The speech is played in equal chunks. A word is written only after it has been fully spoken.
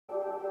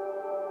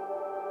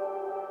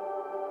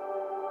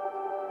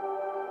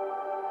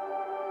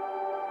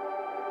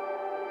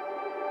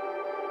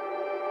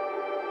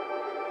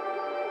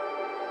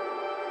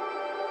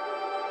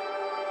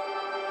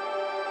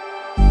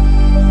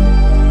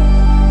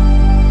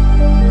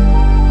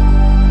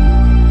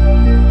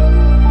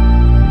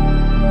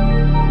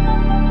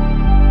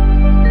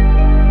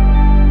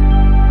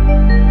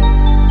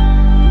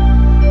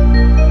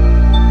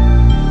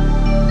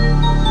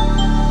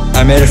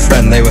made a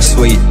friend, they were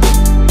sweet,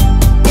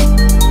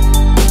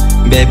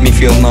 made me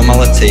feel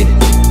normality,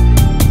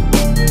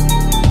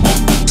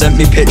 sent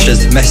me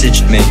pictures,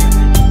 messaged me,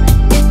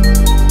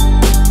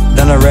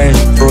 then arranged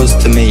for us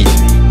to meet.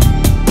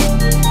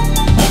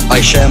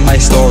 I share my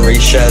story,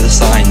 share the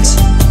signs.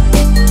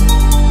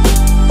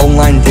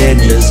 Online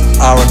dangers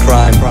are a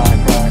crime.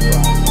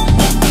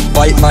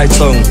 Bite my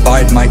tongue,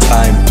 bide my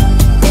time.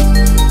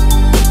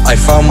 I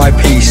found my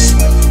peace,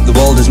 the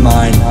world is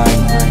mine.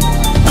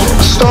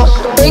 Stop,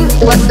 think,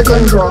 let the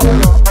gun drop.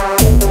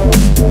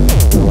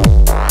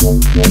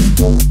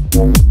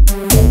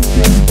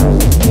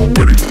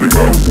 Ready to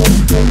go.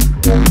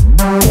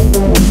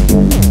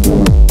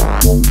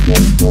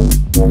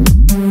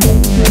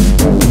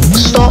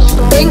 Stop,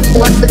 think,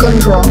 let the gun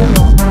drop.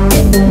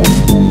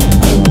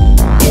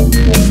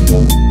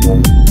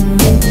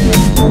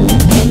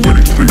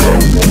 Ready to go.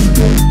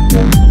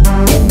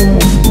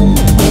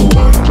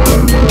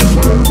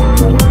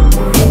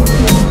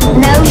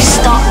 No,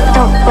 stop,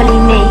 don't bully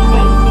me.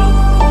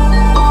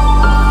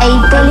 A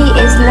bully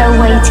is no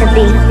way to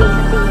be.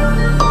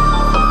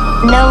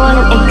 No one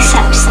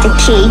accepts the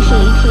key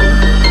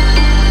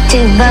to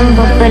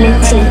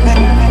vulnerability.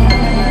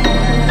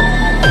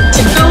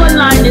 To go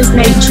online is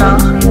nature.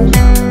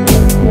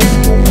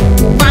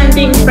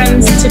 Finding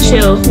friends to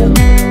chill.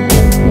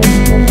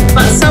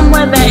 But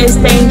somewhere there is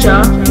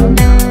danger.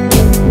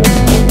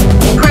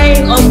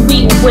 Preying on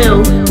weak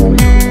will.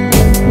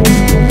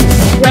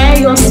 Wear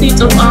your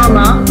suit of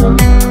armor,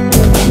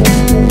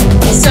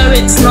 so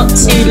it's not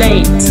too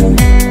late.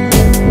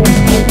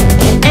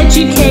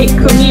 Educate,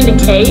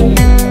 communicate,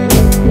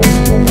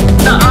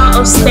 the art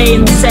of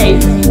staying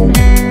safe.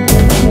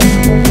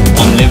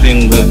 I'm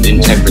living with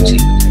integrity,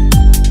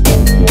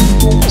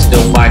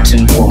 still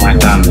fighting for my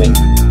family.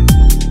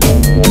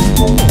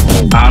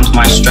 Found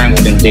my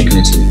strength and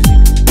dignity.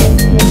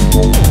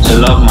 To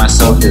love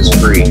myself is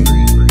free.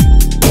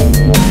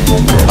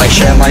 I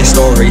share my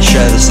story,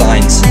 share the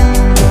signs.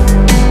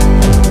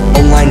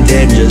 Online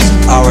dangers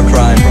are a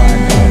crime.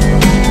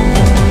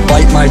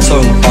 Bite my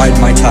tongue, bide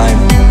my time.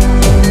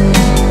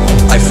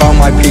 I found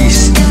my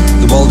peace,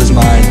 the world is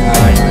mine.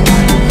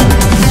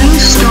 No,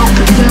 stop,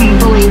 don't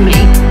bully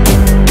me.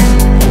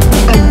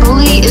 A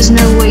bully is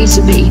no way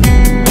to be.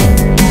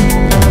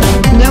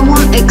 No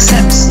one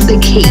accepts the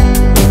key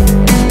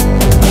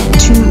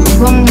to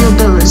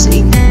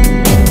vulnerability.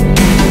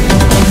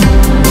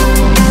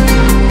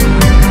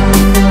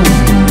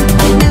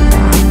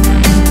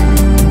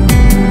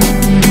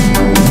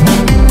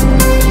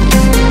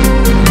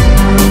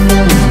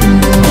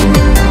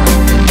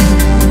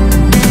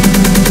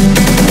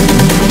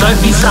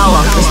 Don't be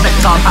sour,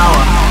 respect our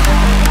power.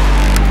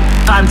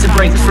 Time to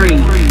break free.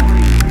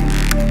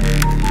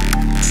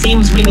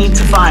 Seems we need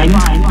to find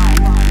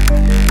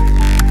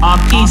our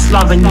peace,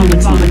 love and unity.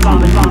 Stop,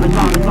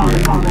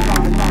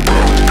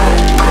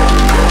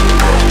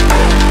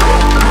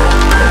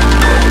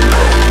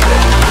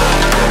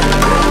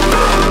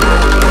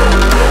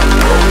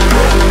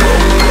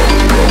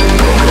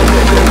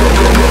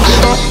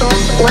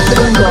 let the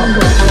gun drop.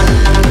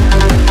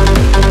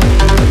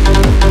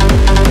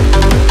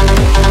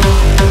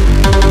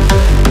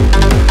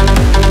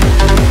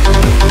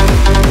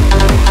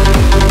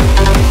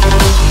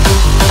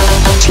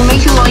 To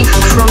make a life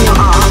from your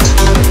art,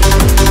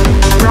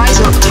 rise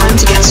up, time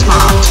to get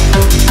smart.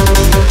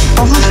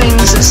 All the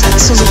things that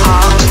sets us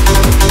apart,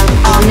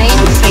 our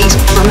name, face,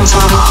 and not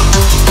our heart.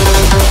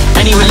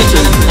 Any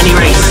religion, any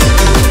race,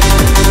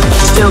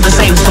 still the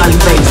same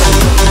smiling face.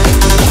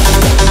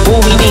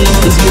 All we need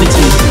is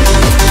unity.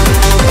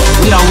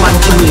 We are one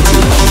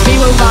community. We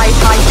will die,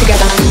 fight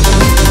together.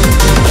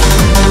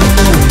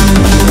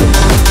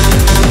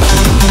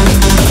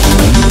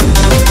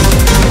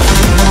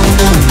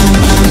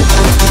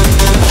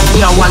 We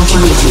are one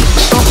community.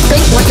 Stop,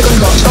 think, let the gun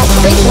drop. Stop,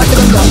 think, let the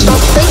gun drop.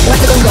 Stop,